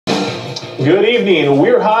Good evening.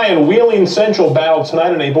 Weir High and Wheeling Central battled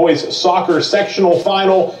tonight in a boys soccer sectional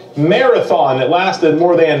final marathon that lasted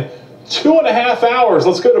more than 2.5 hours.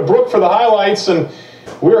 Let's go to Brooke for the highlights. And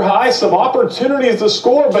Weir High, some opportunities to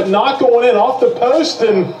score, but not going in. Off the post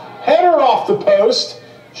and header off the post.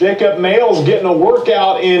 Jacob Males getting a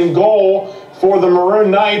workout in goal for the Maroon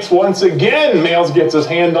Knights. Once again, Males gets his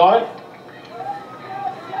hand on it.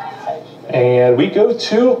 And we go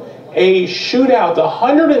to a shootout,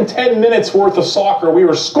 110 minutes worth of soccer. We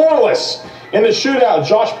were scoreless in the shootout.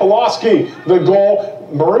 Josh Pulaski, the goal.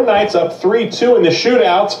 Maroon Knights up 3-2 in the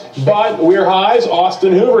shootout, but Weir High's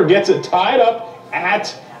Austin Hoover gets it tied up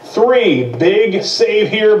at 3. Big save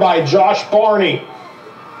here by Josh Barney.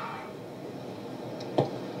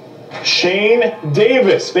 Shane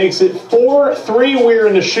Davis makes it 4-3 Weir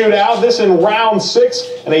in the shootout. This in round 6,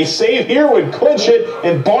 and a save here would clinch it,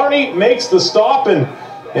 and Barney makes the stop, and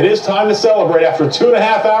it is time to celebrate. After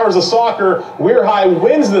 2.5 hours of soccer, Weir High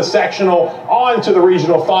wins the sectional on to the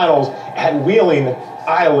regional finals at Wheeling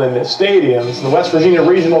Island Stadium. The West Virginia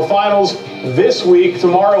Regional Finals this week.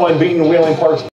 Tomorrow, unbeaten Wheeling Park